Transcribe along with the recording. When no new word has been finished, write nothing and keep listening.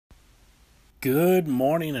Good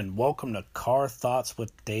morning and welcome to Car Thoughts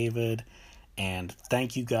with David. And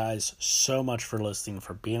thank you guys so much for listening,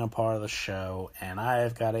 for being a part of the show. And I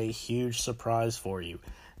have got a huge surprise for you.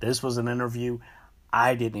 This was an interview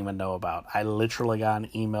I didn't even know about. I literally got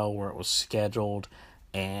an email where it was scheduled,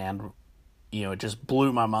 and it just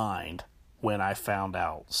blew my mind when I found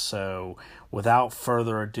out. So without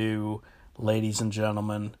further ado, ladies and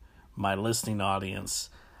gentlemen, my listening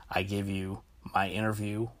audience, I give you my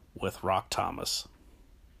interview with Rock Thomas.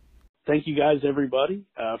 Thank you guys, everybody,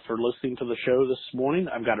 for listening to the show this morning.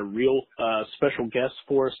 I've got a real special guest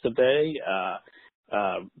for us today.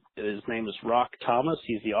 His name is Rock Thomas.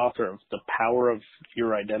 He's the author of The Power of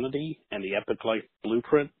Your Identity and the Epic Life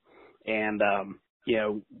Blueprint. And,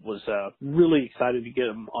 was really excited to get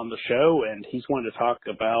him on the show, and he's wanted to talk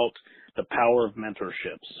about the power of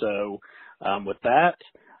mentorship. So with that,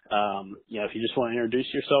 if you just want to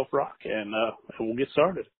introduce yourself, Rock, and we'll get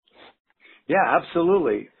started. Yeah,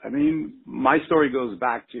 absolutely. I mean, my story goes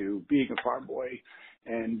back to being a farm boy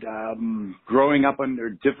and growing up under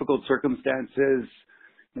difficult circumstances.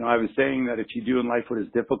 I was saying that if you do in life what is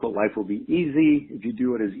difficult, life will be easy. If you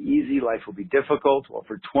do what is easy, life will be difficult. Well,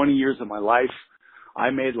 for 20 years of my life, I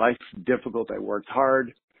made life difficult. I worked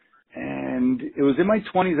hard. And it was in my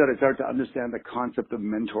 20s that I started to understand the concept of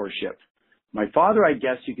mentorship. My father, I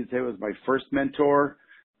guess you could say, was my first mentor.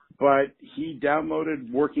 But he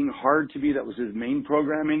downloaded Working Hard to Me. That was his main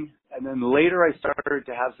programming. And then later I started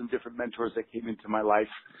to have some different mentors that came into my life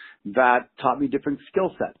that taught me different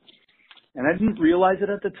skill sets. And I didn't realize it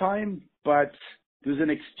at the time, but there's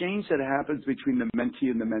an exchange that happens between the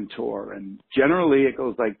mentee and the mentor. And generally it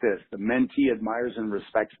goes like this. The mentee admires and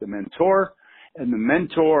respects the mentor, and the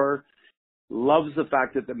mentor loves the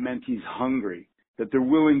fact that the mentee's hungry, that they're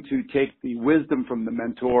willing to take the wisdom from the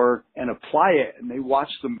mentor and apply it, and they watch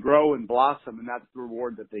them grow and blossom, and that's the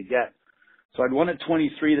reward that they get. So I had one at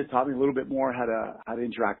 23 that taught me a little bit more how to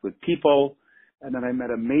interact with people, and then I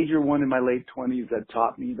met a major one in my late 20s that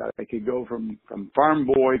taught me that I could go from farm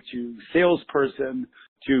boy to salesperson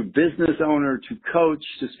to business owner to coach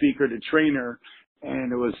to speaker to trainer,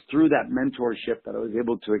 and it was through that mentorship that I was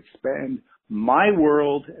able to expand my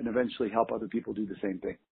world and eventually help other people do the same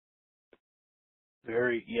thing.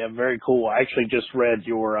 Very cool. I actually just read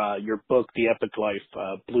your book, The Epic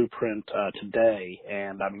Life Blueprint, today,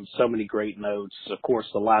 and I mean, so many great notes. Of course,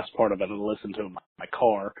 the last part of it I listened to in my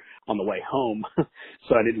car on the way home,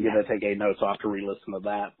 so I didn't get to take any notes. I'll have to re-listen to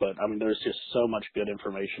that. But I mean, there's just so much good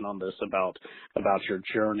information on this about your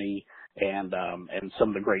journey and some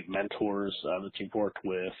of the great mentors that you've worked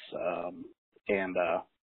with, and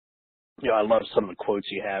I love some of the quotes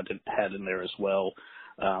you had in there as well.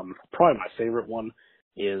 Probably my favorite one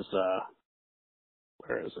is,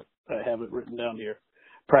 where is it? I have it written down here.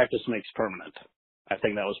 Practice makes permanent. I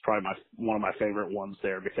think that was probably one of my favorite ones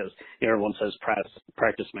there, because everyone says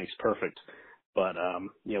practice makes perfect, but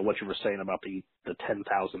what you were saying about the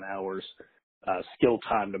 10,000 hours skill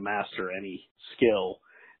time to master any skill,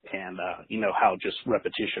 and how just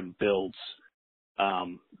repetition builds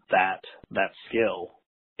that skill,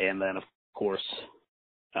 and then of course.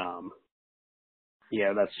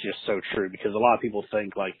 Yeah, that's just so true, because a lot of people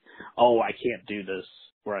think like, oh, I can't do this,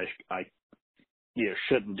 or I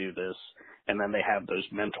shouldn't do this. And then they have those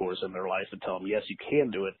mentors in their life that tell them, yes, you can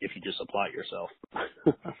do it if you just apply it yourself.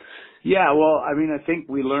 Yeah, well, I mean, I think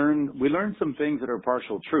we learn some things that are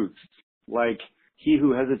partial truths, like he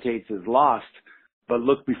who hesitates is lost, but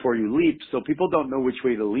look before you leap. So people don't know which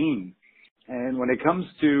way to lean. And when it comes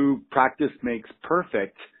to practice makes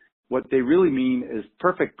perfect, what they really mean is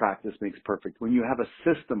perfect practice makes perfect. When you have a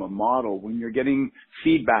system, a model, when you're getting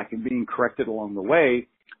feedback and being corrected along the way,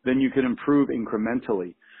 then you can improve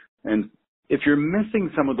incrementally. And if you're missing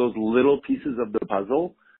some of those little pieces of the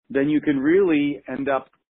puzzle, then you can really end up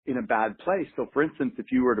in a bad place. So for instance, if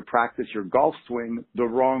you were to practice your golf swing the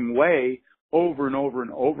wrong way over and over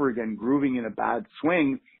and over again, grooving in a bad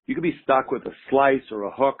swing, you could be stuck with a slice or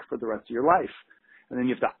a hook for the rest of your life. And then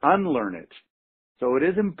you have to unlearn it. So it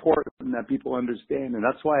is important that people understand, and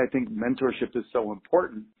that's why I think mentorship is so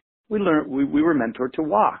important. We were mentored to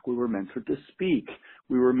walk. We were mentored to speak.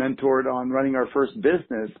 We were mentored on running our first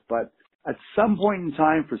business. But at some point in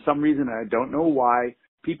time, for some reason, I don't know why,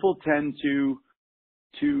 people tend to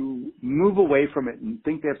move away from it and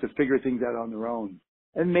think they have to figure things out on their own.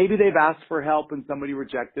 And maybe they've asked for help and somebody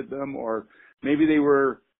rejected them, or maybe they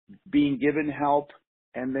were being given help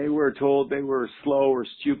and they were told they were slow or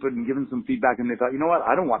stupid and given some feedback, and they thought, you know what,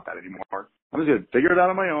 I don't want that anymore. I'm just going to figure it out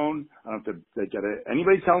on my own. I don't have to get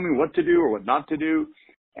anybody telling me what to do or what not to do.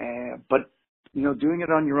 But doing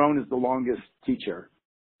it on your own is the longest teacher.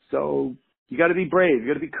 So You got to be brave. You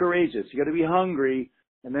got to be courageous. You got to be hungry,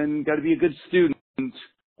 and then you got to be a good student.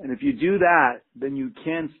 And if you do that, then you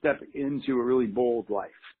can step into a really bold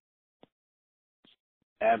life.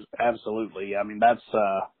 Absolutely. I mean, that's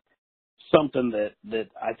something that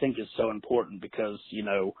I think is so important because, you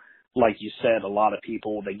know, like you said, a lot of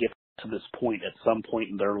people, they get to this point at some point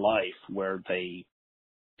in their life where they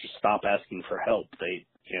just stop asking for help. They,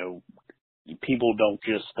 you know, people don't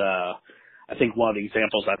just, I think one of the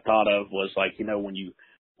examples I thought of was like, you know, when you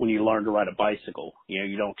learn to ride a bicycle, you know,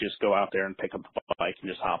 you don't just go out there and pick up a bike and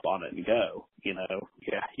just hop on it and go, you know.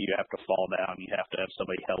 Yeah, you have to fall down. You have to have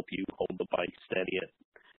somebody help you hold the bike, steady it,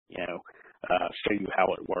 you know, show you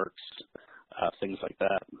how it works, things like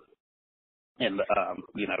that. And,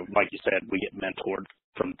 you know, like you said, we get mentored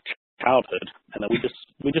from childhood and then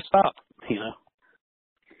we just stop, you know.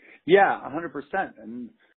 Yeah, 100%. And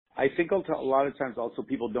I think a lot of times also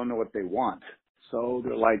people don't know what they want. So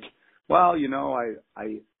they're like, well, you know,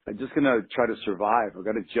 I'm just going to try to survive. I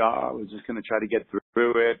got a job. I was just going to try to get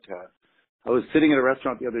through it. I was sitting at a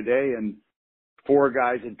restaurant the other day and 4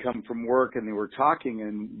 guys had come from work and they were talking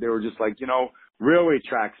and they were just like, you know, railway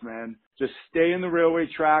tracks, man, just stay in the railway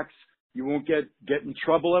tracks. You won't get in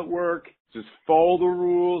trouble at work. Just follow the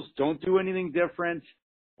rules. Don't do anything different.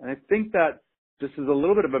 And I think that this is a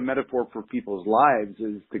little bit of a metaphor for people's lives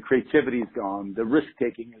is the creativity is gone. The risk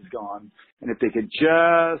taking is gone. And if they could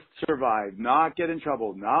just survive, not get in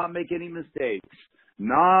trouble, not make any mistakes,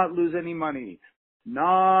 not lose any money,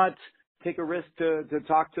 not take a risk to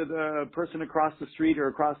talk to the person across the street or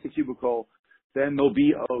across the cubicle, then they'll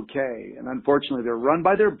be okay. And unfortunately, they're run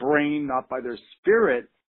by their brain, not by their spirit,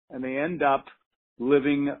 and they end up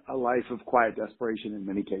living a life of quiet desperation in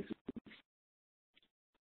many cases.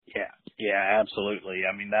 Yeah, absolutely.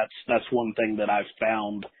 I mean, that's one thing that I've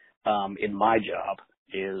found in my job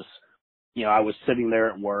is, you know, I was sitting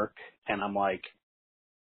there at work and I'm like,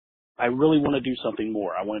 I really want to do something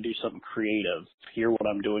more. I want to do something creative. Hear what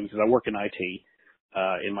I'm doing because I work in IT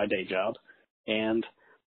in my day job, and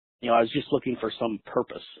you know, I was just looking for some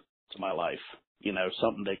purpose to my life. You know,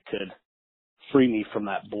 something that could free me from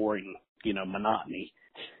that boring, you know, monotony.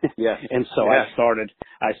 Yes. And so yes.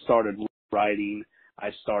 I started writing. I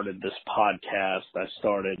started this podcast. I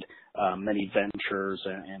started many ventures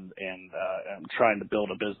and I'm trying to build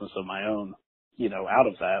a business of my own, you know, out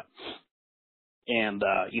of that. And,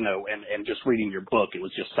 you know, and just reading your book, it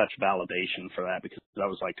was just such validation for that because I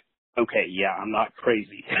was like, okay, yeah, I'm not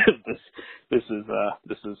crazy. this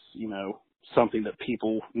is, you know, something that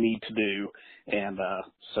people need to do. And,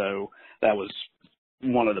 so that was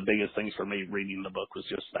one of the biggest things for me reading the book was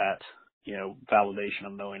just that, you know, validation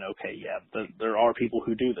of knowing, okay, yeah, there are people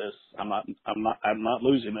who do this. I'm not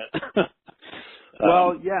losing it.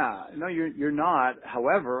 Well, yeah, no, you're not.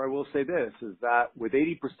 However, I will say this is that with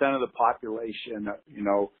 80% of the population, you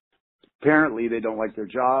know, apparently they don't like their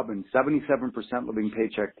job and 77% living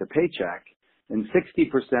paycheck to paycheck and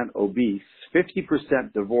 60% obese,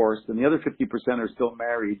 50% divorced, and the other 50% are still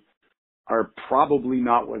married are probably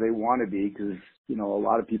not where they want to be because, you know, a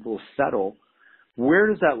lot of people settle. Where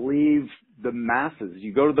does that leave the masses?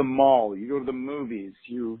 You go to the mall, you go to the movies,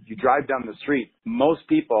 you drive down the street. Most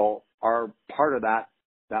people are part of that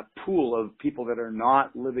pool of people that are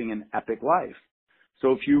not living an epic life.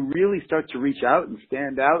 So if you really start to reach out and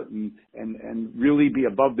stand out and really be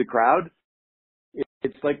above the crowd,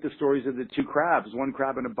 it's like the stories of the 2 crabs. 1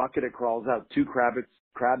 crab in a bucket, it crawls out. 2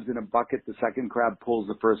 crabs in a bucket, the second crab pulls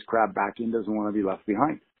the first crab back in, doesn't want to be left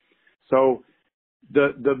behind. So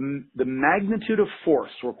the magnitude of force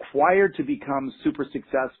required to become super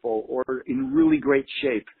successful or in really great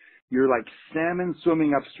shape, you're like salmon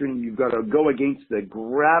swimming upstream. You've got to go against the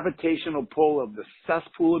gravitational pull of the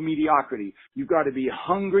cesspool of mediocrity. You've got to be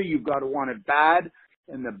hungry. You've got to want it bad.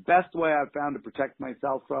 And the best way I've found to protect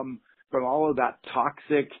myself from all of that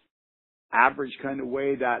toxic, average kind of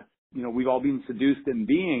way that, you know, we've all been seduced in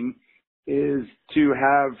being is to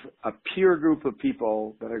have a peer group of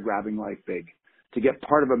people that are grabbing life big, to get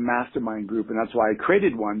part of a mastermind group. And that's why I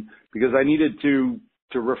created one, because I needed to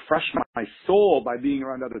refresh my soul by being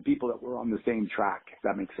around other people that were on the same track, if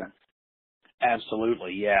that makes sense.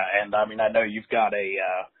 Absolutely, yeah. And I mean, I know you've got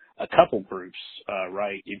a couple groups,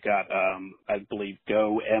 right? You've got, I believe,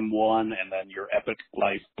 Go M1 and then your Epic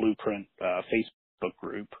Life Blueprint Facebook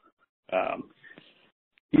group.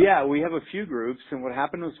 Yeah, we have a few groups. And what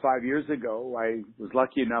happened was 5 years ago, I was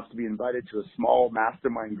lucky enough to be invited to a small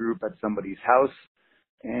mastermind group at somebody's house.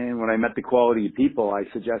 And when I met the quality of people, I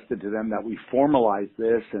suggested to them that we formalize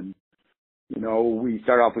this. And, you know, we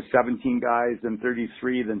started off with 17 guys, then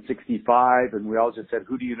 33, then 65. And we all just said,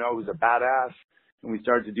 who do you know who's a badass? and we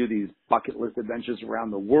started to do these bucket list adventures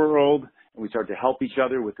around the world, and we started to help each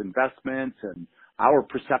other with investments and our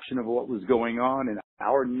perception of what was going on and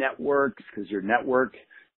our networks, because your network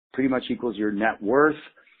pretty much equals your net worth.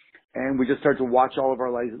 And we just started to watch all of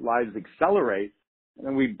our lives accelerate. And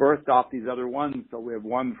then we birthed off these other ones. So we have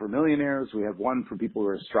one for millionaires. We have one for people who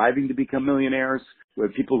are striving to become millionaires. We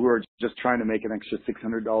have people who are just trying to make an extra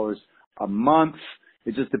 $600 a month.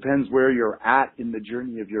 It just depends where you're at in the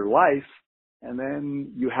journey of your life. And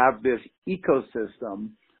then you have this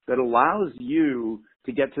ecosystem that allows you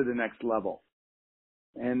to get to the next level.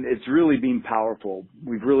 And it's really been powerful.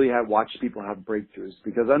 We've really watched people have breakthroughs,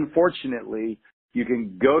 because unfortunately, you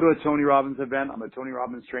can go to a Tony Robbins event. I'm a Tony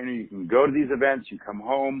Robbins trainer. You can go to these events. You come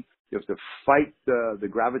home. You have to fight the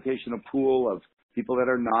gravitational pull of people that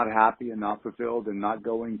are not happy and not fulfilled and not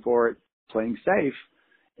going for it, playing safe.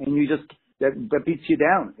 And you just, that beats you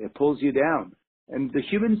down. It pulls you down. And the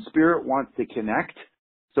human spirit wants to connect.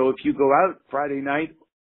 So if you go out Friday night,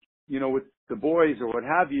 with the boys or what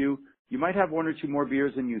have you, you might have one or two more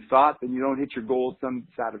beers than you thought, then you don't hit your goals some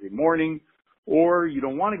Saturday morning. Or you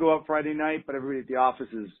don't want to go out Friday night, but everybody at the office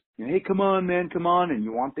is, hey, come on, man, come on. And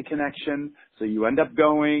you want the connection. So you end up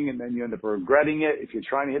going, and then you end up regretting it if you're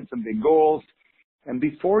trying to hit some big goals. And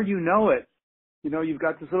before you know it, you've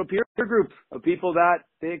got this little peer group of people that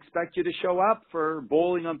they expect you to show up for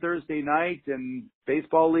bowling on Thursday night and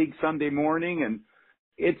baseball league Sunday morning. And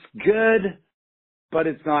it's good, but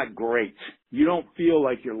it's not great. You don't feel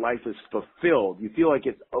like your life is fulfilled. You feel like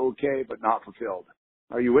it's okay, but not fulfilled.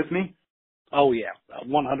 Are you with me? Oh yeah,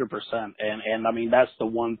 100%. And I mean, that's the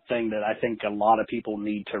one thing that I think a lot of people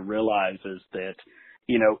need to realize is that,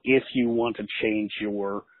 if you want to change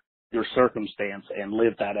your circumstance and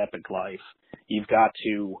live that epic life, you've got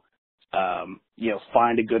to,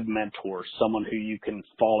 find a good mentor, someone who you can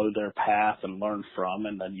follow their path and learn from.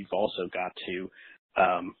 And then you've also got to,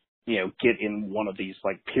 get in one of these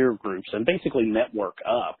like peer groups and basically network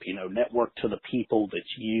up, network to the people that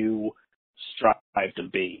you strive to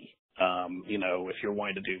be. If you're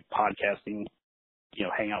wanting to do podcasting,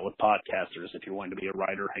 hang out with podcasters. If you're wanting to be a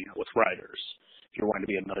writer, hang out with writers. If you're wanting to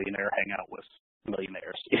be a millionaire, hang out with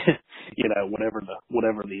millionaires.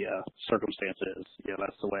 whatever the circumstance is,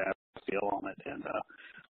 that's the way I feel on it. And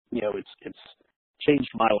it's changed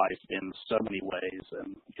my life in so many ways.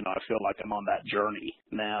 And I feel like I'm on that journey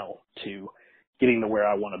now to getting to where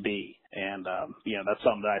I want to be. And that's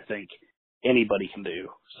something that I think anybody can do.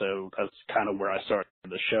 So that's kind of where I started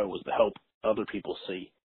the show, was to help other people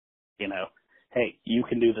see, hey, you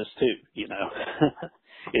can do this too.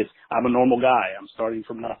 I'm a normal guy. I'm starting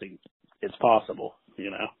from nothing. It's possible,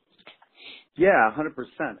 Yeah, 100%.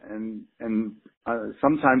 And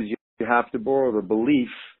sometimes you have to borrow the belief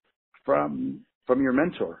from your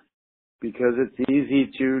mentor, because it's easy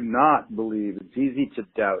to not believe. It's easy to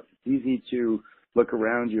doubt. It's easy to look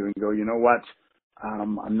around you and go, you know what?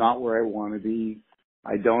 I'm not where I want to be.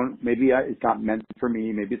 It's not meant for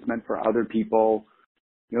me. Maybe it's meant for other people.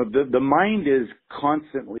 The mind is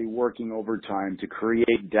constantly working overtime to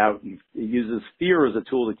create doubt. And it uses fear as a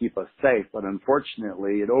tool to keep us safe, but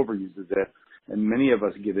unfortunately it overuses it. And many of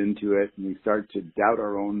us get into it and we start to doubt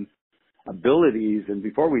our own abilities. And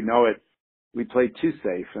before we know it, we play too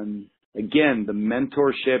safe. And again, the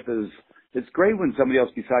mentorship it's great when somebody else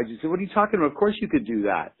beside you says, what are you talking about? Of course you could do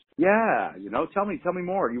that. Yeah, tell me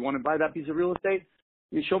more. You want to buy that piece of real estate?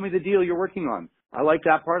 You show me the deal you're working on. I like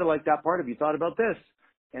that part. Have you thought about this?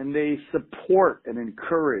 And they support and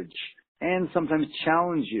encourage and sometimes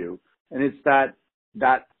challenge you. And it's that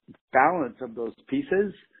balance of those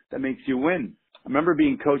pieces that makes you win. I remember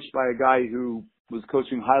being coached by a guy who was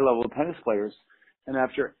coaching high-level tennis players. And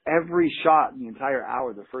after every shot in the entire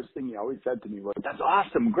hour, the first thing he always said to me was, that's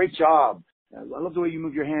awesome. Great job. I love the way you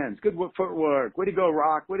move your hands. Good footwork. Way to go,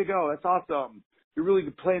 Rock. Way to go. That's awesome. You're really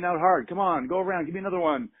playing out hard. Come on, go around. Give me another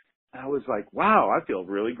one. And I was like, wow, I feel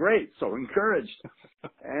really great. So encouraged.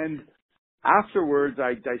 And afterwards,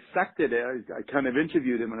 I dissected it. I kind of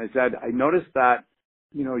interviewed him and I said, I noticed that,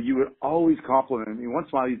 you would always compliment me. Once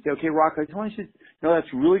in a while, you'd say, okay, Rock, I want you to,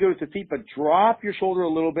 that's really good with the feet, but drop your shoulder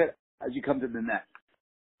a little bit as you come to the net.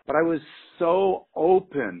 But I was so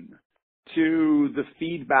open to the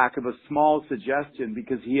feedback of a small suggestion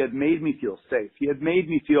because he had made me feel safe. He had made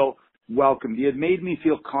me feel welcomed. He had made me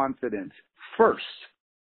feel confident first.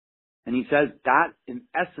 And he says that, in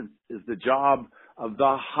essence, is the job of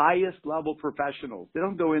the highest level professionals. They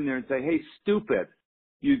don't go in there and say, hey, stupid,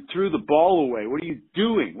 you threw the ball away. What are you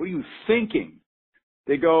doing? What are you thinking?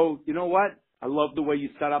 They go, you know what? I love the way you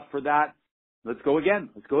set up for that. Let's go again.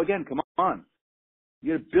 Come on.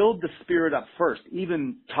 You got to build the spirit up first,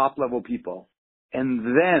 even top level people. and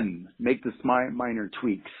then make the minor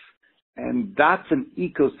tweaks. And that's an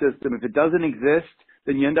ecosystem. If it doesn't exist,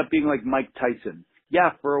 then you end up being like Mike Tyson.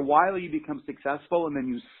 Yeah, for a while you become successful and then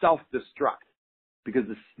you self-destruct because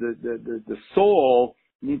the soul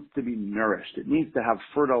needs to be nourished. It needs to have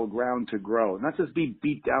fertile ground to grow, not just be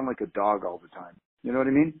beat down like a dog all the time. You know what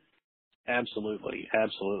I mean? Absolutely.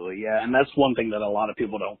 Absolutely. Yeah. And that's one thing that a lot of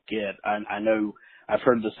people don't get. I know I've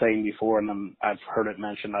heard the saying before, and then I've heard it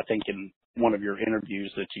mentioned, I think in one of your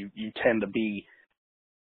interviews, that you tend to be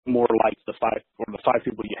more like the five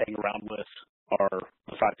people you hang around with are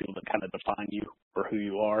the five people that kind of define you for who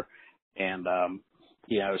you are. And,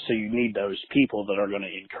 so you need those people that are going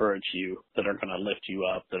to encourage you, that are going to lift you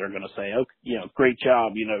up, that are going to say, okay, great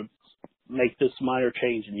job, make this minor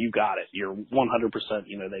change and you got it. You're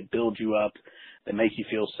 100%, they build you up, they make you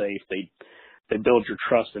feel safe, they build your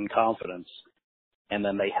trust and confidence, and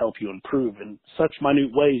then they help you improve in such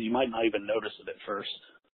minute ways you might not even notice it at first,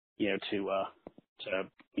 to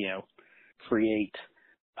create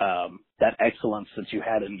that excellence that you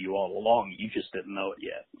had in you all along. You just didn't know it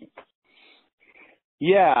yet.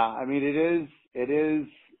 Yeah, I mean, it is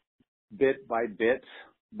bit by bit,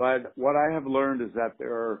 but what I have learned is that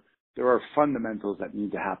there are fundamentals that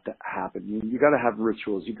need to happen. You got to have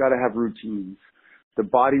rituals. You got to have routines. The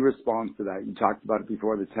body responds to that. You talked about it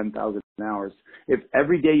before, the 10,000 hours. If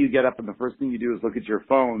every day you get up and the first thing you do is look at your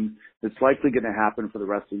phone, it's likely going to happen for the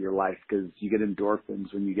rest of your life because you get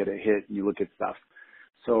endorphins when you get a hit and you look at stuff.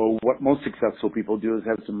 So what most successful people do is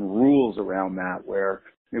have some rules around that, where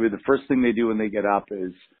maybe the first thing they do when they get up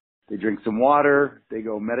is they drink some water, they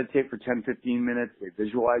go meditate for 10, 15 minutes, they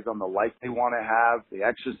visualize on the life they want to have, they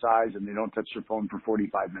exercise, and they don't touch their phone for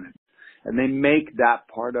 45 minutes. And they make that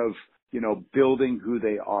part of, building who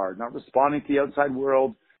they are, not responding to the outside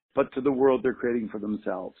world, but to the world they're creating for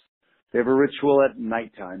themselves. They have a ritual at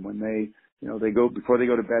nighttime when before they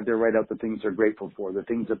go to bed, they write out the things they're grateful for, the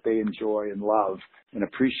things that they enjoy and love and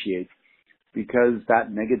appreciate, because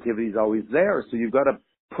that negativity is always there. So you've got to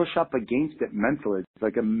push up against it mentally. It's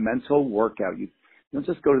like a mental workout. You don't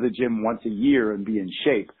just go to the gym once a year and be in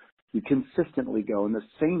shape. You consistently go. And the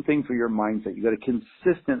same thing for your mindset. You got to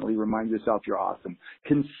consistently remind yourself you're awesome.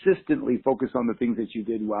 Consistently focus on the things that you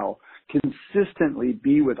did well. Consistently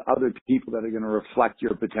be with other people that are going to reflect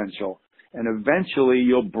your potential. And eventually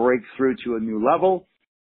you'll break through to a new level.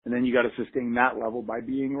 And then you got to sustain that level by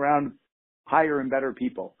being around higher and better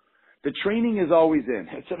people. The training is always in.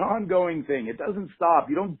 It's an ongoing thing. It doesn't stop.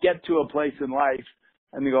 You don't get to a place in life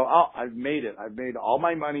and you go, oh, I've made it. I've made all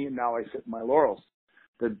my money and now I sit in my laurels.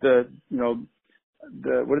 What do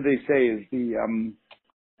they say is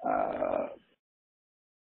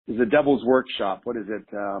the devil's workshop. What is it?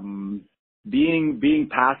 Being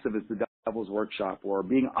passive is the devil's workshop, or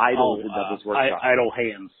being idle is the devil's workshop. Idle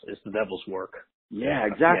hands is the devil's work. Yeah,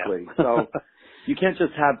 exactly. Yeah. So you can't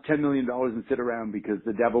just have $10 million and sit around, because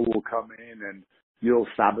the devil will come in and you'll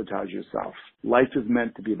sabotage yourself. Life is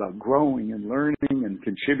meant to be about growing and learning and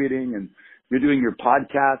contributing, and you're doing your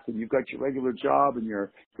podcast and you've got your regular job and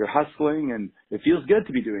you're hustling, and it feels good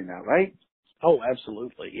to be doing that, right? Oh,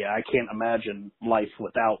 absolutely. Yeah, I can't imagine life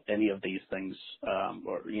without any of these things.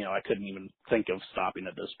 I couldn't even think of stopping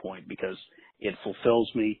at this point, because it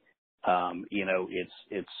fulfills me.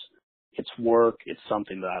 It's work. It's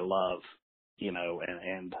something that I love,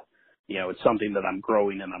 and it's something that I'm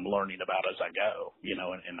growing and I'm learning about as I go,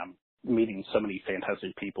 and I'm meeting so many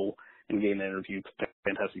fantastic people and getting to interview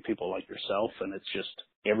fantastic people like yourself. And it's just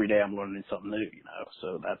every day I'm learning something new,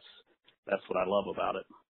 so that's what I love about it.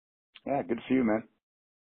 Yeah. Good for you, man.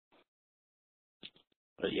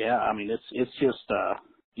 But yeah, I mean, it's just,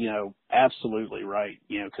 absolutely right.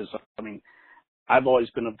 Cause I mean, I've always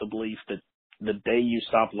been of the belief that the day you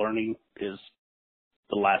stop learning is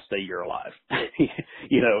the last day you're alive.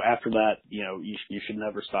 After that, you should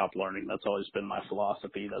never stop learning. That's always been my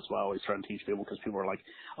philosophy. That's why I always try to teach people, because people are like,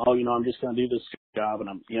 oh, I'm just going to do this job. And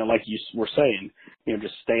I'm, like you were saying,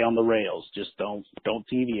 just stay on the rails. Just don't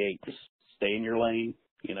deviate. Just stay in your lane.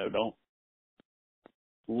 Don't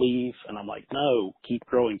leave. And I'm like, no, keep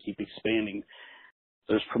growing, keep expanding.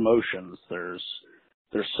 There's promotions. There's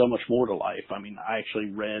so much more to life. I mean, I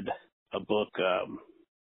actually read a book,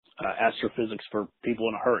 Astrophysics for People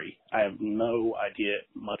in a Hurry. I have no idea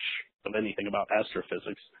much of anything about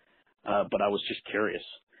astrophysics, but I was just curious.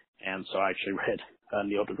 And so I actually read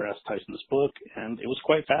Neil deGrasse Tyson's book, and it was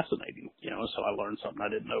quite fascinating, so I learned something I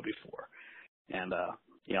didn't know before. And,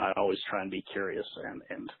 I always try and be curious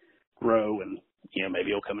and grow, and, maybe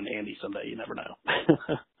it'll come in handy someday. You never know.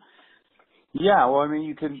 Yeah. Well, I mean,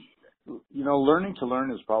 you can, learning to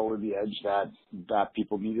learn is probably the edge that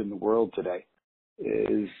people need in the world today.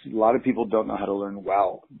 is a lot of people don't know how to learn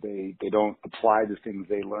well. They don't apply the things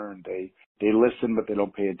they learn. They listen, but they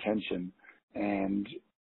don't pay attention. And,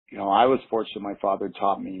 you know, I was fortunate. My father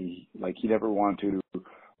taught me, like, he never wanted to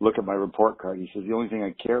look at my report card. He says, the only thing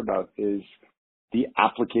I care about is the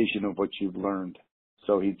application of what you've learned.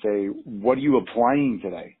 So he'd say, what are you applying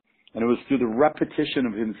today? And it was through the repetition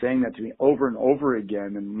of him saying that to me over and over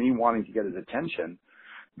again and me wanting to get his attention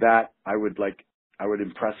that I would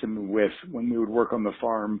impress him with, when we would work on the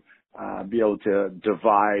farm, be able to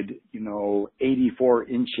divide, 84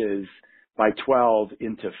 inches by 12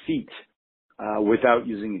 into feet, without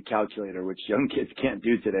using a calculator, which young kids can't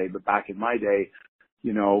do today. But back in my day,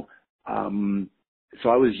 so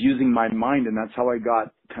I was using my mind, and that's how I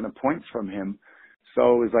got kind of points from him.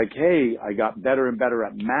 So it was like, hey, I got better and better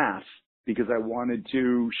at math because I wanted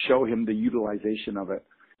to show him the utilization of it.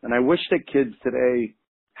 And I wish that kids today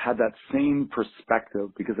had that same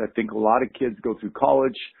perspective, because I think a lot of kids go through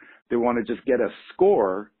college, they want to just get a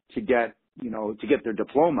score to get their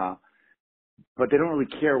diploma, but they don't really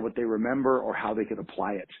care what they remember or how they can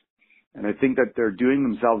apply it. And I think that they're doing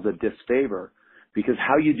themselves a disfavor, because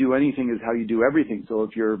how you do anything is how you do everything. So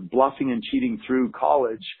if you're bluffing and cheating through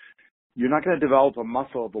college, you're not going to develop a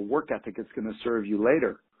muscle of a work ethic that's going to serve you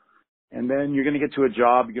later. And then you're going to get to a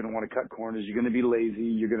job, you're going to want to cut corners, you're going to be lazy,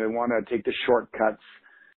 you're going to want to take the shortcuts.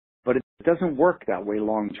 But it doesn't work that way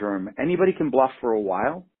long term. Anybody can bluff for a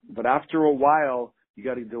while, but after a while, you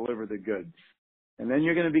got to deliver the goods. And then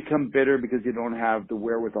you're going to become bitter because you don't have the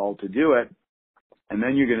wherewithal to do it. And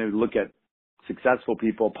then you're going to look at successful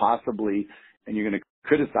people possibly, and you're going to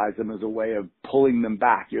criticize them as a way of pulling them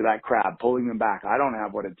back. You're that crab, pulling them back. I don't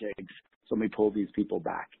have what it takes, so let me pull these people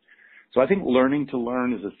back. So I think learning to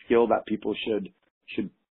learn is a skill that people should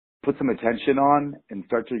put some attention on and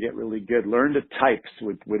start to get really good. Learn to type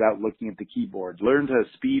without looking at the keyboard. Learn to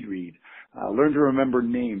speed read. Learn to remember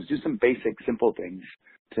names. Do some basic, simple things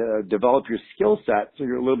to develop your skill set so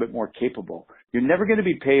you're a little bit more capable. You're never going to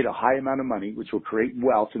be paid a high amount of money, which will create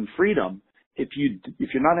wealth and freedom, if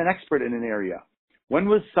you're not an expert in an area. When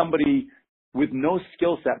was somebody with no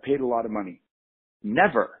skill set paid a lot of money?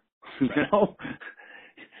 Never.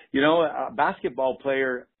 A basketball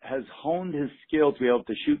player has honed his skill to be able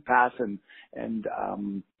to shoot, pass, and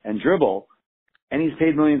dribble, and he's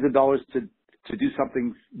paid millions of dollars to do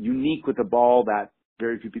something unique with the ball that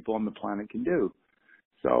very few people on the planet can do.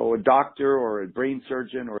 So a doctor or a brain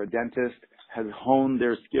surgeon or a dentist has honed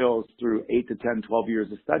their skills through 8 to 10, 12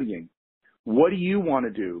 years of studying. What do you want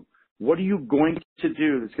to do? What are you going to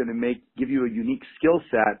do that's going to give you a unique skill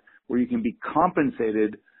set where you can be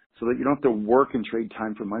compensated so that you don't have to work and trade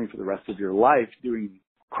time for money for the rest of your life doing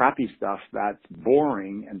crappy stuff that's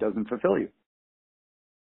boring and doesn't fulfill you?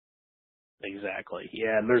 Exactly.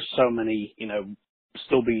 Yeah, and there's so many,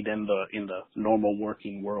 still being in the normal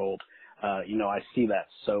working world. I see that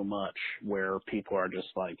so much where people are just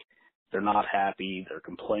like, they're not happy, they're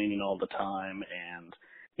complaining all the time, and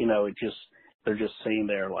they're just sitting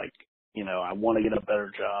there like, I want to get a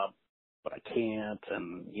better job, but I can't.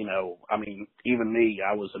 And, even me,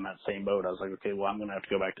 I was in that same boat. I was like, okay, well, I'm going to have to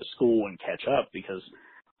go back to school and catch up because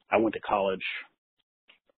I went to college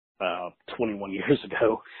 21 years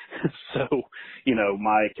ago. So,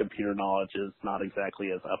 my computer knowledge is not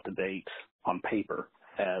exactly as up to date on paper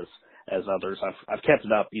as others. I've kept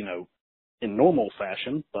it up, in normal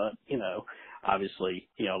fashion, but, obviously,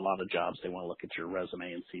 a lot of jobs, they want to look at your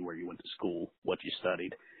resume and see where you went to school, what you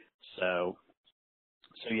studied. So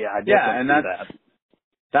yeah, I definitely do that.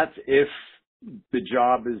 That's if the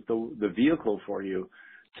job is the vehicle for you.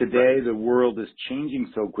 Today, the world is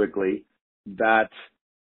changing so quickly that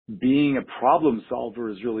being a problem solver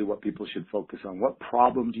is really what people should focus on. What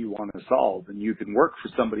problem do you want to solve? And you can work for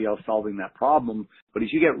somebody else solving that problem, but as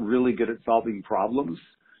you get really good at solving problems,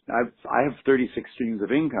 I have 36 streams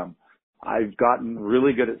of income. I've gotten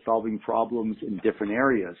really good at solving problems in different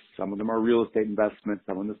areas. Some of them are real estate investments,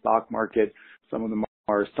 some in the stock market, some of them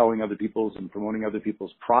are selling other people's and promoting other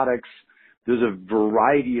people's products. There's a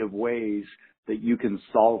variety of ways that you can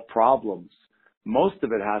solve problems. Most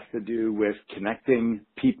of it has to do with connecting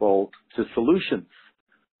people to solutions.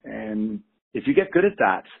 And if you get good at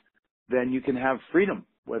that, then you can have freedom,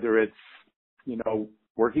 whether it's,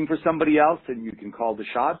 working for somebody else and you can call the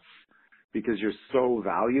shots because you're so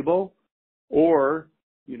valuable, or,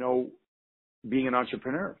 being an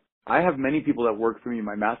entrepreneur. I have many people that work for me in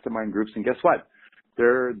my mastermind groups, and guess what?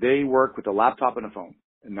 They work with a laptop and a phone,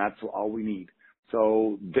 and that's all we need.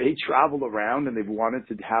 So they travel around and they've wanted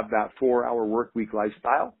to have that 4-hour work week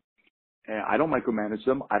lifestyle. And I don't micromanage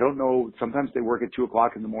them. I don't know. Sometimes they work at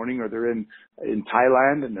 2:00 in the morning, or they're in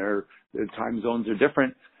Thailand and their time zones are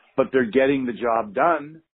different. but they're getting the job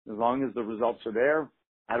done. As long as the results are there,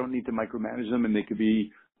 I don't need to micromanage them, and they could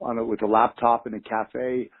be with a laptop in a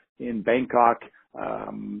cafe in Bangkok,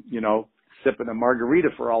 sipping a margarita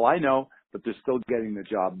for all I know, but they're still getting the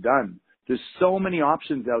job done. There's so many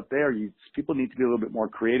options out there. People need to be a little bit more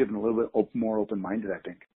creative and a little bit more open-minded, I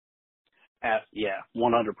think. Yeah,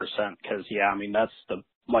 100%. Because, that's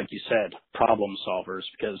like you said, problem solvers,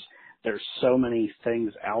 because there's so many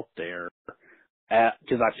things out there.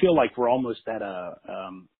 Because I feel like we're almost at a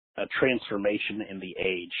transformation in the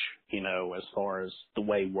age, as far as the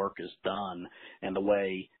way work is done and the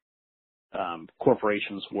way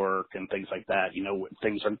corporations work and things like that.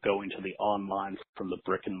 Things are going to the online from the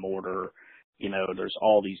brick and mortar. There's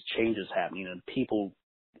all these changes happening, and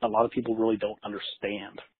a lot of people really don't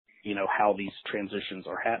understand, how these transitions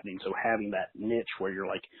are happening. So having that niche where you're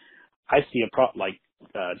like, I see like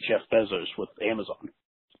Jeff Bezos with Amazon.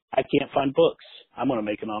 I can't find books. I'm going to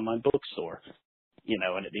make an online bookstore.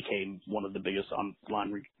 And it became one of the biggest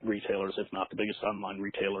online retailers, if not the biggest online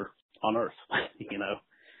retailer on earth,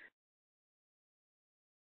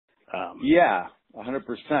 Yeah,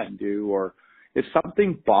 100% do. Or if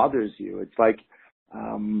something bothers you, it's like,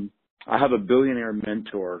 I have a billionaire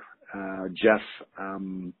mentor, Jeff,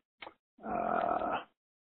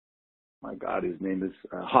 my God, his name is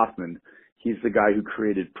Hoffman. He's the guy who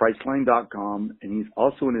created Priceline.com, and he's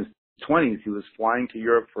also in his 20s. He was flying to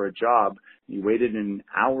Europe for a job. He waited an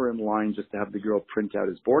hour in line just to have the girl print out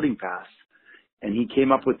his boarding pass. And he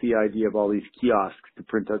came up with the idea of all these kiosks to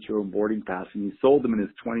print out your own boarding pass, and he sold them in his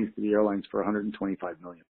 20s to the airlines for $125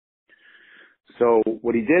 million. So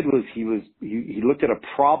what he did was he looked at a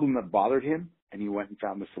problem that bothered him, and he went and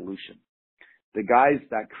found the solution. The guys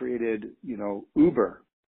that created, Uber,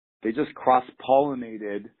 they just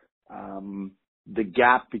cross-pollinated the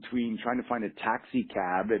gap between trying to find a taxi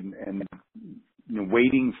cab and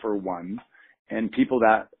waiting for one, and people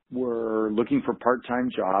that were looking for part-time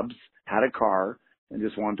jobs, had a car, and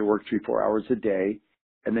just wanted to work 3-4 hours a day.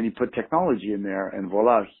 And then he put technology in there, and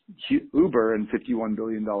voila, Uber, and $51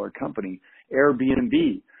 billion company.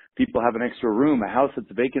 Airbnb, people have an extra room, a house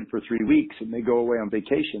that's vacant for 3 weeks, and they go away on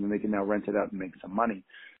vacation, and they can now rent it out and make some money.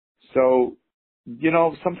 So,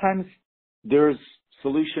 sometimes there's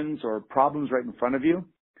solutions or problems right in front of you,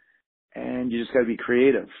 and you just got to be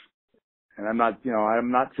creative. And I'm not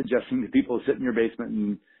suggesting that people sit in your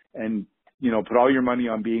basement and put all your money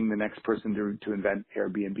on being the next person to invent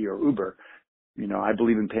Airbnb or Uber. I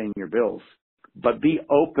believe in paying your bills, but be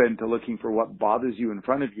open to looking for what bothers you in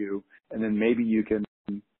front of you, and then maybe you can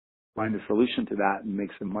find a solution to that and make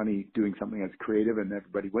some money doing something that's creative and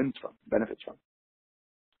everybody benefits from.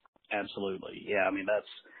 Absolutely. Yeah.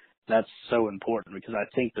 That's so important, because I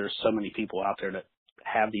think there's so many people out there that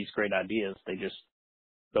have these great ideas. They just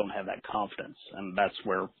don't have that confidence. And that's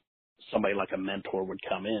where somebody like a mentor would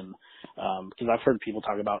come in. Because I've heard people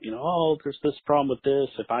talk about, there's this problem with this.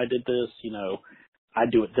 If I did this, I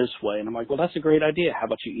do it this way. And I'm like, well, that's a great idea. How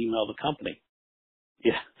about you email the company?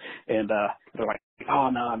 Yeah. And they're like, oh,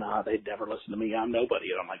 no, they'd never listen to me. I'm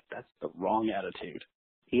nobody. And I'm like, that's the wrong attitude.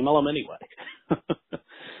 Email them anyway.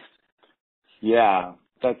 Yeah,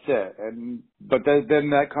 that's it. But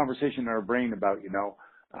then that conversation in our brain about,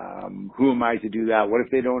 who am I to do that? What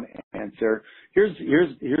if they don't answer?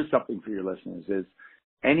 Here's something for your listeners is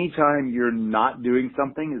anytime you're not doing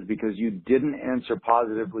something is because you didn't answer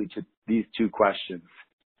positively to these two questions.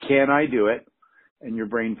 Can I do it? And your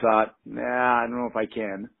brain thought, I don't know if I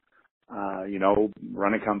can,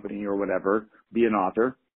 run a company or whatever, be an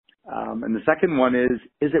author. And the second one is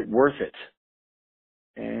it worth it?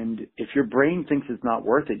 And if your brain thinks it's not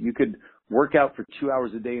worth it, you could work out for 2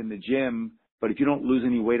 hours a day in the gym, but if you don't lose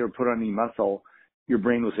any weight or put on any muscle, your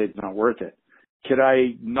brain will say it's not worth it. Could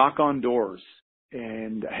I knock on doors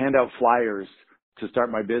and hand out flyers to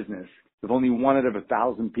start my business? If only 1 out of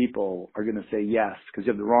 1,000 people are going to say yes, because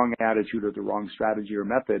you have the wrong attitude or the wrong strategy or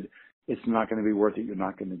method, it's not going to be worth it. You're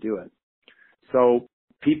not going to do it. So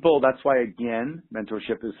that's why, again,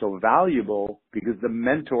 mentorship is so valuable, because the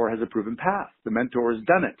mentor has a proven path. The mentor has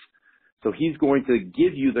done it. So he's going to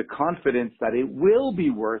give you the confidence that it will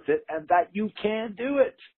be worth it and that you can do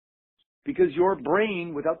it. Because your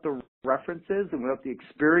brain, without the references and without the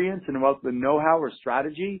experience and without the know-how or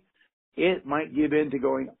strategy, it might give in to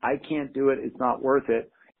going, I can't do it. It's not worth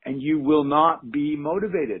it. And you will not be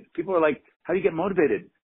motivated. People are like, how do you get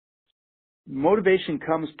motivated? Motivation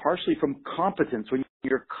comes partially from competence. When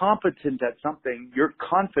you're competent at something, you're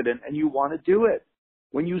confident and you want to do it.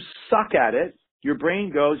 When you suck at it, your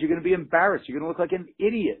brain goes, you're going to be embarrassed. You're going to look like an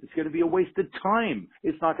idiot. It's going to be a waste of time.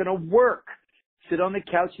 It's not going to work. Sit on the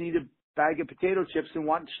couch and eat a bag of potato chips and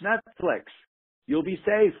watch Netflix. you'll be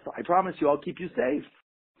safe. I promise you, I'll keep you safe.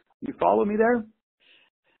 You follow me there?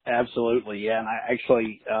 Absolutely, yeah. And I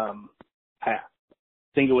actually, I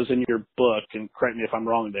think it was in your book, and correct me if I'm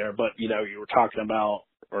wrong there, but you were talking about,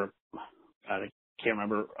 or I can't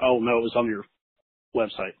remember. Oh no, it was on your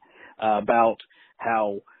website about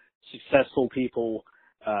how successful people,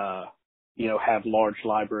 have large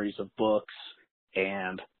libraries of books,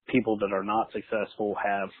 and people that are not successful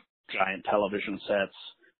have giant television sets.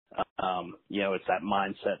 It's that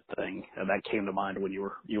mindset thing, and that came to mind when you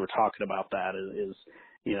were talking about that. Is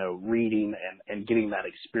reading and getting that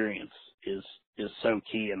experience is so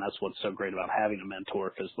key, and that's what's so great about having a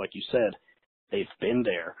mentor, because like you said, they've been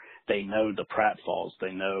there, they know the pratfalls,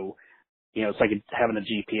 they know, it's like having a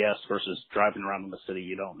GPS versus driving around in the city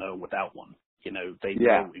you don't know without one. They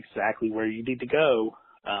know exactly where you need to go.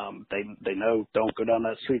 They know, don't go down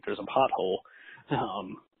that street, there's a pothole,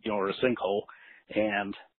 or a sinkhole,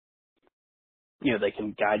 and they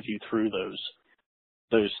can guide you through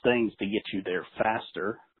those things to get you there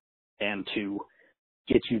faster, and to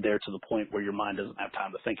get you there to the point where your mind doesn't have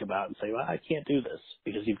time to think about it and say, well, I can't do this,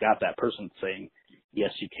 because you've got that person saying,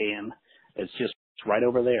 yes, you can. It's just right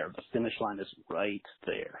over there. The finish line is right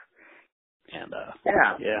there. And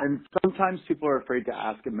And sometimes people are afraid to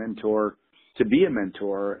ask a mentor to be a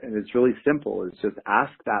mentor, and it's really simple. It's just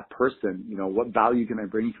ask that person, what value can I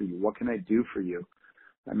bring for you? What can I do for you?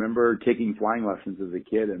 I remember taking flying lessons as a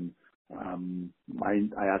kid, and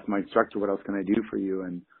I asked my instructor, what else can I do for you?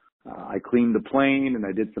 And I cleaned the plane, and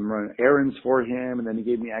I did some errands for him, and then he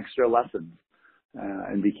gave me extra lessons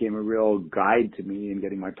and became a real guide to me in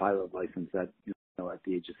getting my pilot license at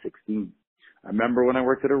the age of 16. I remember when I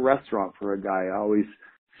worked at a restaurant for a guy, I always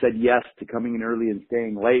said yes to coming in early and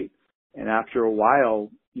staying late. And after a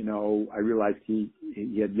while, I realized he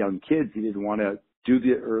had young kids. He didn't want to do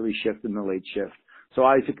the early shift and the late shift. So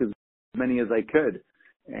I took as many as I could.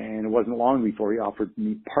 And it wasn't long before he offered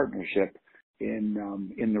me partnership in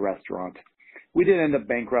the restaurant. We didn't end up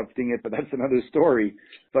bankrupting it, but that's another story.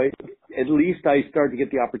 But at least I started to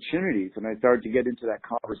get the opportunities, and I started to get into that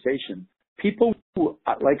conversation. People who,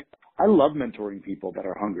 I love mentoring people that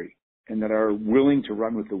are hungry and that are willing to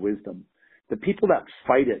run with the wisdom. The people that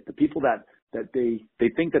fight it, the people that they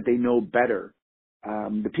think that they know better,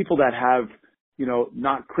 the people that have,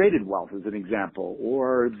 not created wealth as an example,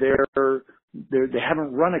 or they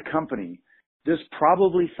haven't run a company. There's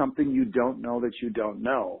probably something you don't know that you don't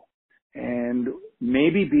know. And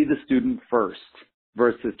maybe be the student first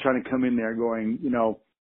versus trying to come in there going,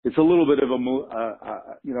 it's a little bit of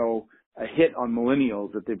a hit on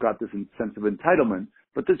millennials that they've got this sense of entitlement.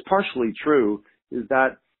 But that's partially true, is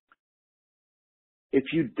that if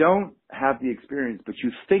you don't have the experience, but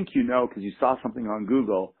you think because you saw something on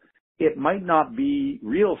Google, it might not be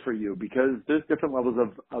real for you, because there's different levels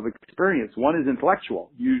of experience. One is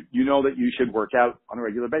intellectual. You know that you should work out on a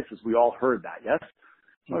regular basis. We all heard that, yes?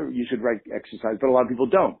 Or you should exercise, but a lot of people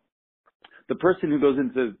don't. The person who goes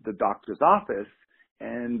into the doctor's office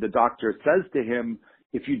and the doctor says to him,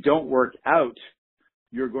 if you don't work out,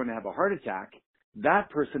 you're going to have a heart attack, that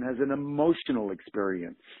person has an emotional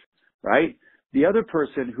experience, right? The other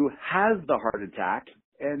person who has the heart attack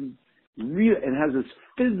and has this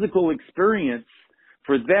physical experience,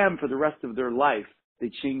 for them, for the rest of their life,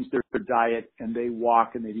 they change their diet and they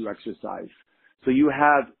walk and they do exercise. So you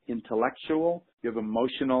have intellectual, you have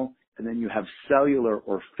emotional, and then you have cellular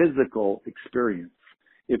or physical experience.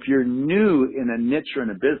 If you're new in a niche or in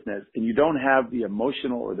a business and you don't have the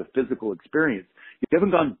emotional or the physical experience, you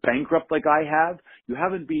haven't gone bankrupt like I have, you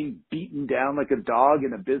haven't been beaten down like a dog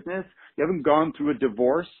in a business, you haven't gone through a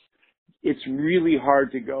divorce, it's really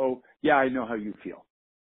hard to go, yeah, I know how you feel.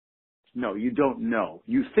 No, you don't know.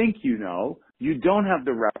 You think you know, you don't have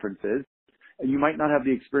the references, and you might not have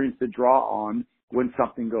the experience to draw on when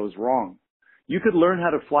something goes wrong. You could learn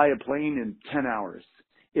how to fly a plane in 10 hours.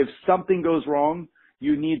 If something goes wrong,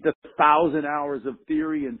 you need the 1,000 hours of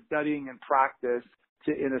theory and studying and practice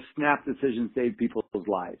to, in a snap decision, save people's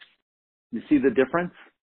lives. You see the difference?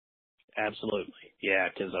 Absolutely. Yeah,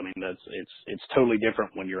 because it's totally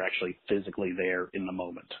different when you're actually physically there in the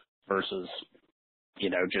moment versus,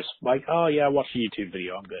 just like, oh yeah, I watched a YouTube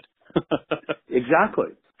video, I'm good.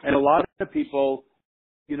 Exactly. And a lot of people,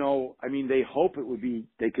 they hope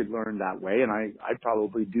they could learn that way, and I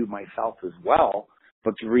probably do myself as well.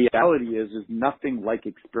 But the reality is there's nothing like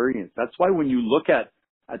experience. That's why when you look at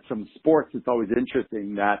some sports, it's always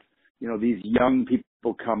interesting that, these young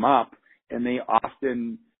people come up and they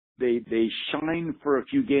often, they shine for a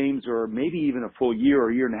few games or maybe even a full year or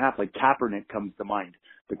a year and a half, like Kaepernick comes to mind,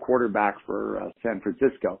 the quarterback for San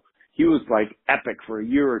Francisco. He was like epic for a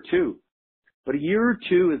year or two. But a year or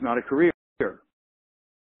two is not a career.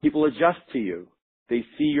 People adjust to you. They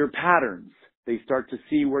see your patterns. They start to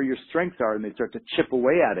see where your strengths are, and they start to chip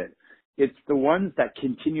away at it. It's the ones that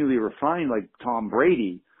continually refine, like Tom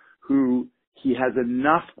Brady, who he has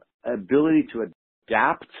enough ability to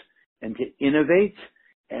adapt and to innovate,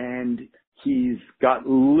 and he's got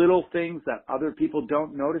little things that other people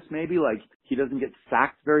don't notice, maybe, like he doesn't get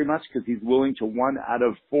sacked very much because he's willing to 1 out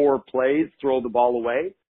of 4 plays throw the ball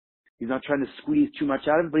away. He's not trying to squeeze too much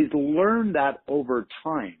out of it, but he's learned that over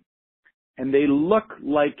time. And they look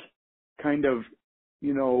like kind of,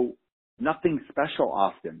 nothing special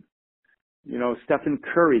often. Stephen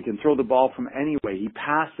Curry can throw the ball from anywhere. He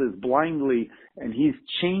passes blindly, and he's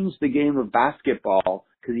changed the game of basketball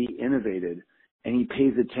because he innovated and he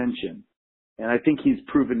pays attention. And I think he's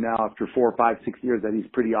proven now after 4, 5, 6 years that he's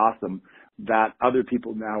pretty awesome, that other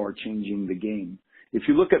people now are changing the game. If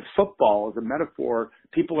you look at football as a metaphor,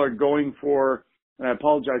 people are going for, and I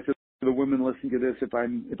apologize to the women listening to this if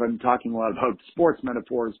I'm talking a lot about sports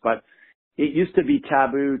metaphors, but it used to be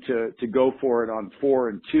taboo to go for it on 4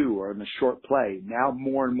 and 2 or in the short play. Now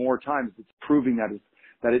more and more times it's proving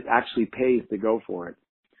that it actually pays to go for it.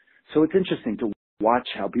 So it's interesting to watch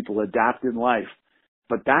how people adapt in life,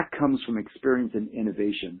 but that comes from experience and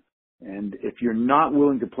innovation. And if you're not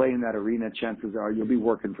willing to play in that arena, chances are you'll be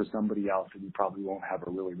working for somebody else and you probably won't have a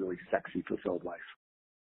really, really sexy, fulfilled life.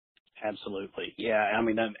 Absolutely. Yeah. I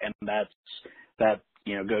mean, and that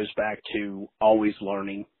goes back to always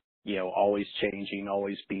learning, always changing,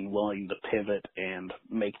 always being willing to pivot and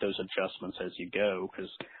make those adjustments as you go. Because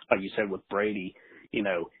like you said with Brady,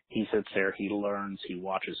 he sits there, he learns, he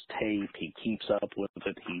watches tape, he keeps up with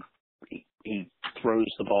it, he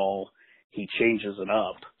throws the ball, he changes it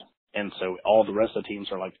up. And so all the rest of the teams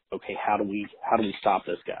are like, okay, how do we stop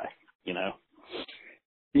this guy?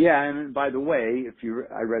 Yeah, and by the way,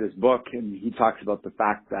 I read his book, and he talks about the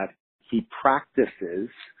fact that he practices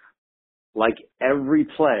like every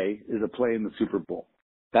play is a play in the Super Bowl.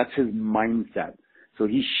 That's his mindset. So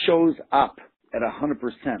he shows up at 100%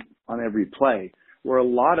 on every play, where a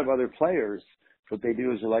lot of other players, what they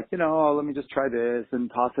do is they're like, let me just try this and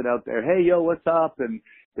toss it out there. Hey, yo, what's up? And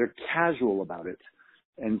they're casual about it.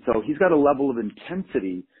 And so he's got a level of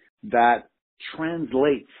intensity that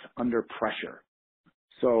translates under pressure.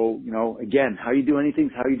 So, again, how you do anything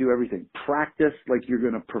is how you do everything. Practice like you're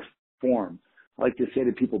going to perform. I like to say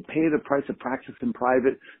to people, pay the price of practice in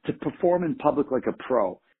private to perform in public like a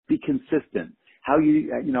pro. Be consistent. How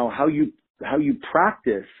you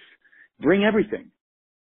practice, bring everything.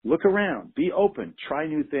 Look around, be open, try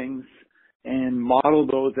new things, and model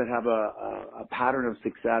those that have a pattern of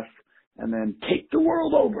success, and then take the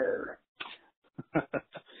world over.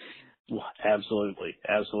 Absolutely.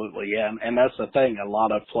 Yeah. And that's the thing. A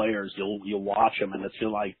lot of players, you'll watch them and it's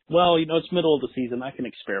like, well, it's middle of the season. I can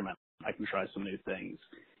experiment. I can try some new things,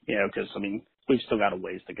 because we've still got a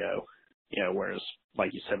ways to go, whereas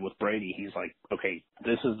like you said with Brady, he's like, okay,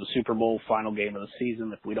 this is the Super Bowl final game of the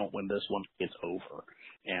season. If we don't win this one, it's over.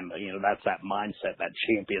 And, that's that mindset, that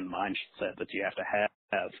champion mindset that you have to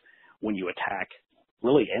have when you attack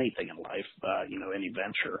really anything in life, any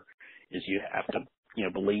venture, is you have to,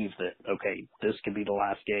 believe that, okay, this could be the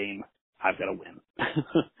last game. I've got to win.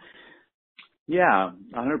 Yeah,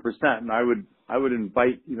 100%. And I would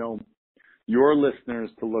invite, your listeners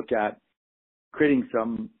to look at creating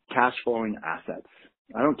some cash flowing assets.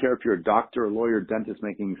 I don't care if you're a doctor, a lawyer, dentist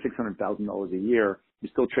making $600,000 a year, you're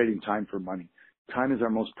still trading time for money. Time is our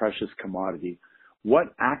most precious commodity. What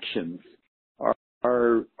actions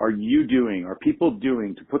are you doing, are people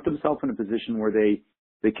doing to put themselves in a position where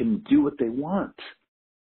they can do what they want?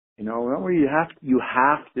 Not where you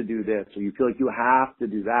have to do this, or you feel like you have to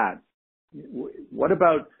do that. What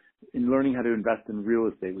about in learning how to invest in real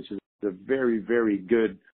estate, which is a very, very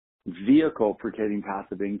good vehicle for creating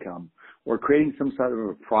passive income, or creating some sort of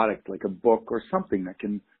a product like a book or something that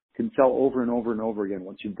can sell over and over and over again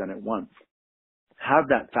once you've done it once. Have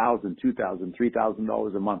that $1,000, $2,000,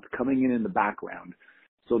 $3,000 a month coming in the background,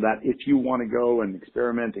 so that if you want to go and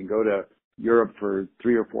experiment and go to Europe for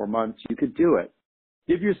 3 or 4 months, you could do it.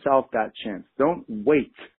 Give yourself that chance. Don't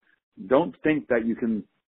wait. Don't think that you can,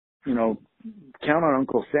 count on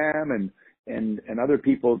Uncle Sam and other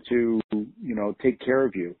people to, take care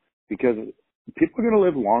of you, because people are going to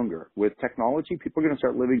live longer with technology. People are going to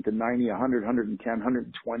start living to 90, 100, 110,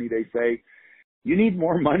 120. They say you need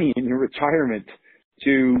more money in your retirement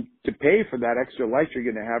to pay for that extra life you're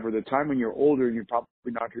going to have, or the time when you're older and you're probably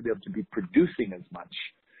not going to be able to be producing as much.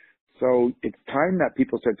 So it's time that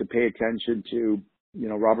people start to pay attention to,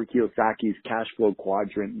 Robert Kiyosaki's cash flow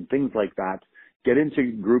quadrant and things like that. Get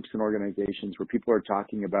into groups and organizations where people are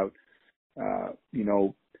talking about,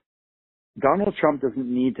 Donald Trump doesn't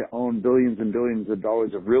need to own billions and billions of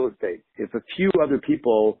dollars of real estate. If a few other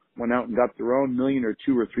people went out and got their own million or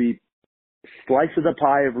two or three slice of the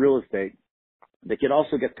pie of real estate, they could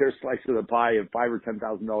also get their slice of the pie of $5,000 or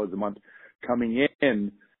 $10,000 a month coming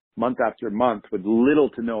in month after month with little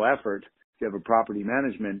to no effort if you have a property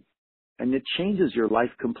management, and it changes your life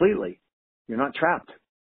completely. You're not trapped.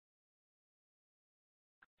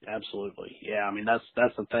 Absolutely. Yeah. I mean, that's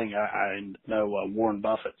the thing. I know Warren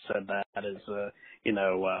Buffett said that is,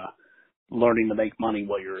 learning to make money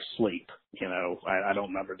while you're asleep. I don't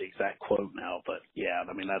remember the exact quote now, but yeah,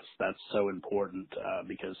 I mean, that's so important,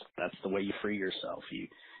 because that's the way you free yourself. You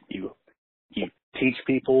teach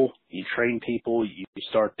people, you train people, you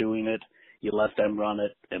start doing it, you let them run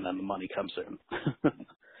it, and then the money comes in.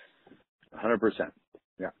 100%.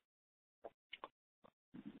 Yeah.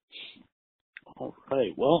 All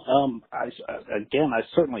right. Well, I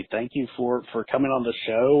certainly thank you for coming on the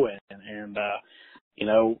show, and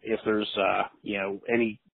if there's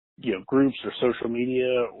any groups or social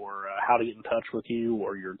media or how to get in touch with you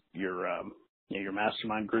or your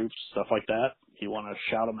mastermind groups, stuff like that, if you want to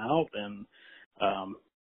shout them out, and I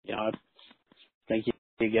thank you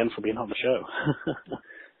again for being on the show.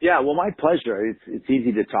 Yeah, well, my pleasure. It's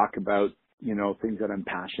easy to talk about things that I'm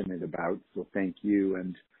passionate about, so thank you.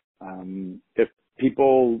 And if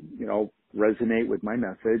people resonate with my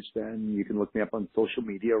message, then you can look me up on social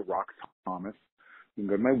media, Rock Thomas. You can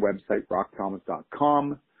go to my website,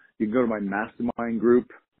 rockthomas.com. You can go to my mastermind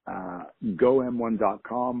group,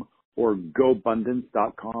 gom1.com, or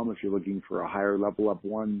gobundance.com if you're looking for a higher level up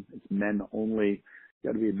one. It's men only. You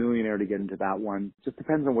got to be a millionaire to get into that one. Just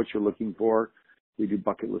depends on what you're looking for. We do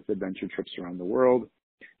bucket list adventure trips around the world.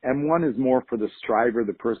 M1 is more for the striver,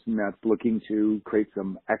 the person that's looking to create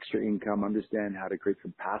some extra income, understand how to create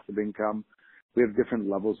some passive income. We have different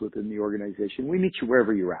levels within the organization. We meet you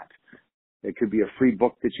wherever you're at. It could be a free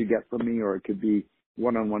book that you get from me, or it could be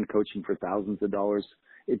one-on-one coaching for thousands of dollars.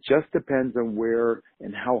 It just depends on where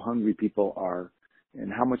and how hungry people are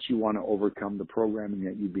and how much you want to overcome the programming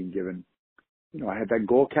that you've been given. I had that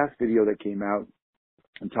Goalcast video that came out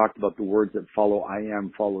and talked about the words that follow I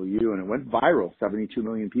am, follow you, and it went viral. 72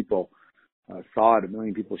 million people saw it, 1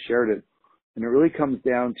 million people shared it. And it really comes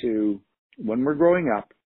down to when we're growing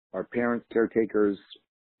up, our parents, caretakers,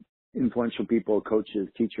 influential people, coaches,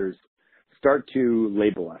 teachers start to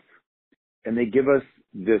label us. And they give us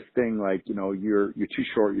this thing like, you're too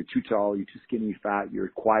short, you're too tall, you're too skinny, fat, you're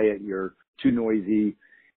quiet, you're too noisy.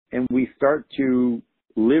 And we start to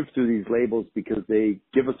live through these labels because they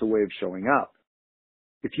give us a way of showing up.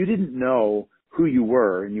 If you didn't know who you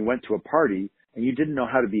were and you went to a party and you didn't know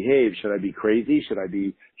how to behave, should I be crazy? Should I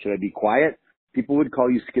be quiet? People would call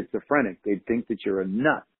you schizophrenic. They'd think that you're a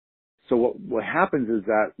nut. So what happens is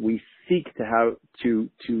that we seek to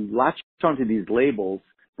latch onto these labels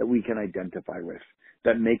that we can identify with,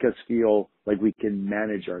 that make us feel like we can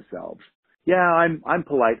manage ourselves. Yeah, I'm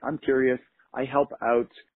polite. I'm curious. I help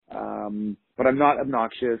out. But I'm not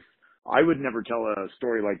obnoxious. I would never tell a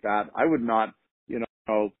story like that. I would not,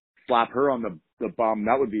 slap her on the bum.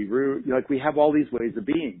 That would be rude. We have all these ways of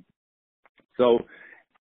being. So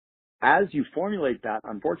as you formulate that,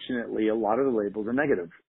 unfortunately, a lot of the labels are negative.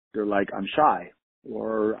 They're like, I'm shy,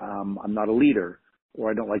 or I'm not a leader,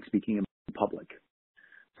 or I don't like speaking in public.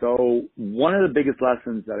 So one of the biggest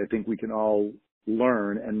lessons that I think we can all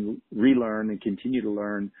learn and relearn and continue to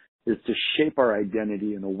learn is to shape our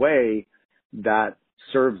identity in a way that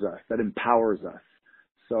serves us, that empowers us.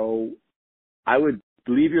 So I would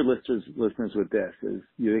leave your listeners with this, is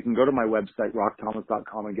they can go to my website,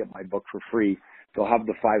 rockthomas.com, and get my book for free. They'll have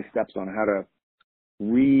the 5 steps on how to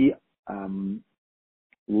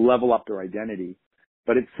level up their identity.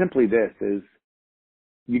 But it's simply this, is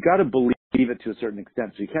you got to believe it to a certain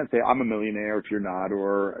extent. So you can't say, I'm a millionaire if you're not,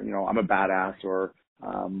 or, I'm a badass, or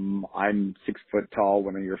I'm 6 foot tall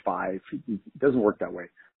when you're 5. It doesn't work that way.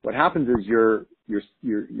 What happens is your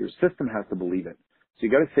system has to believe it. So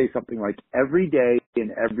you got to say something like, every day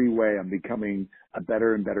in every way, I'm becoming a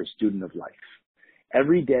better and better student of life.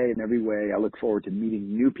 Every day in every way, I look forward to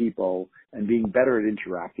meeting new people and being better at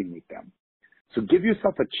interacting with them. So give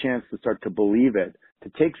yourself a chance to start to believe it, to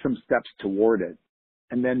take some steps toward it.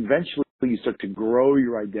 And then eventually you start to grow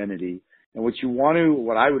your identity. And what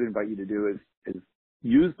I would invite you to do is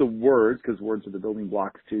use the words, because words are the building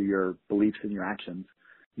blocks to your beliefs and your actions.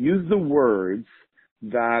 Use the words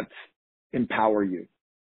that empower you,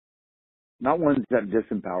 not ones that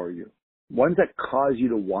disempower you, ones that cause you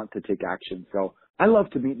to want to take action. So I love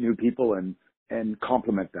to meet new people and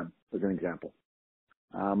compliment them, as an example.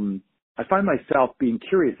 I find myself being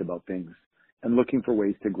curious about things and looking for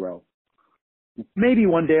ways to grow. Maybe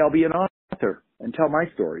one day I'll be an author and tell my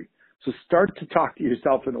story. So start to talk to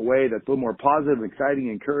yourself in a way that's a little more positive, exciting,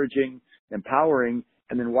 encouraging, empowering,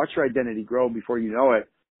 and then watch your identity grow. Before you know it,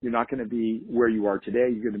 you're not going to be where you are today.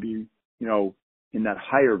 You're going to be, in that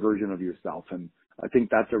higher version of yourself. And I think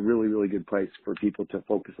that's a really, really good place for people to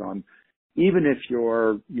focus on. Even if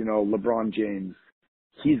you're, LeBron James,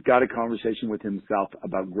 he's got a conversation with himself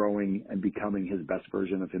about growing and becoming his best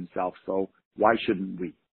version of himself. So why shouldn't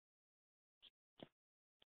we?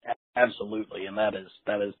 Absolutely, and that is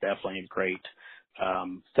definitely a great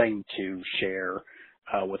thing to share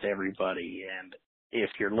with everybody. And if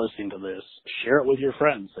you're listening to this, share it with your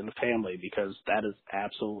friends and family, because that is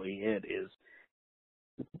absolutely it, is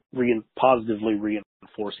positively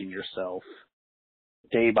reinforcing yourself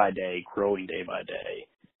day by day, growing day by day,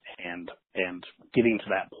 and getting to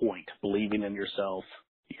that point, believing in yourself,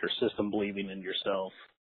 your system believing in yourself,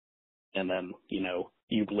 and then,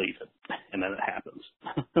 you believe it, and then it happens.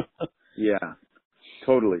 Yeah,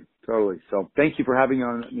 totally. So thank you for having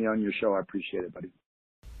me on your show. I appreciate it, buddy.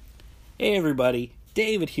 Hey, everybody.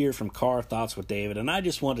 David here from Car Thoughts with David, and I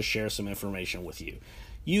just want to share some information with you.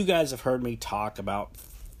 You guys have heard me talk about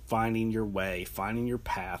finding your way, finding your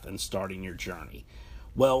path, and starting your journey.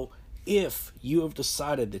 Well, if you have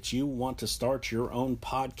decided that you want to start your own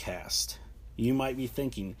podcast, you might be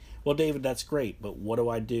thinking, well, David, that's great, but what do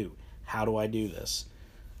I do? How do I do this?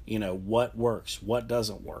 What works? What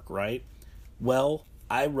doesn't work, right? Well,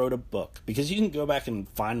 I wrote a book, because you can go back and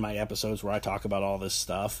find my episodes where I talk about all this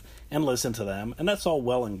stuff and listen to them, and that's all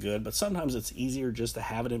well and good, but sometimes it's easier just to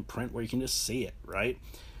have it in print where you can just see it, right?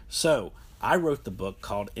 So I wrote the book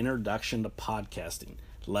called Introduction to Podcasting,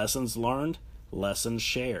 Lessons Learned, Lessons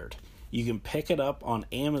Shared. You can pick it up on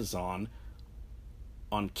Amazon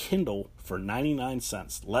on Kindle for 99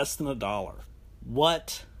 cents, less than $1.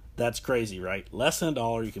 What? That's crazy, right? Less than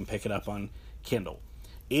 $1, you can pick it up on Kindle.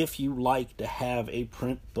 If you like to have a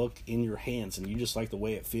print book in your hands and you just like the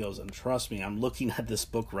way it feels, and trust me, I'm looking at this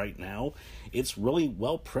book right now, it's really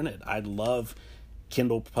well printed. I love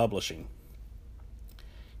Kindle publishing.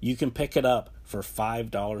 You can pick it up for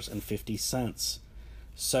 $5.50.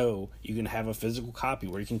 So you can have a physical copy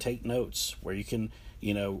where you can take notes, where you can,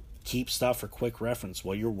 keep stuff for quick reference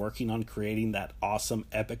while you're working on creating that awesome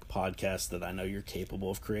epic podcast that I know you're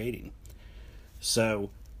capable of creating.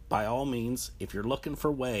 So by all means, if you're looking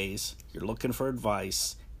for ways, you're looking for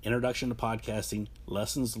advice, Introduction to Podcasting,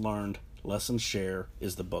 Lessons Learned, Lessons Shared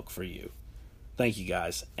is the book for you. Thank you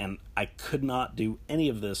guys, and I could not do any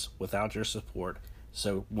of this without your support.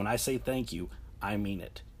 So when I say thank you, I mean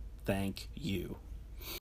it. Thank you.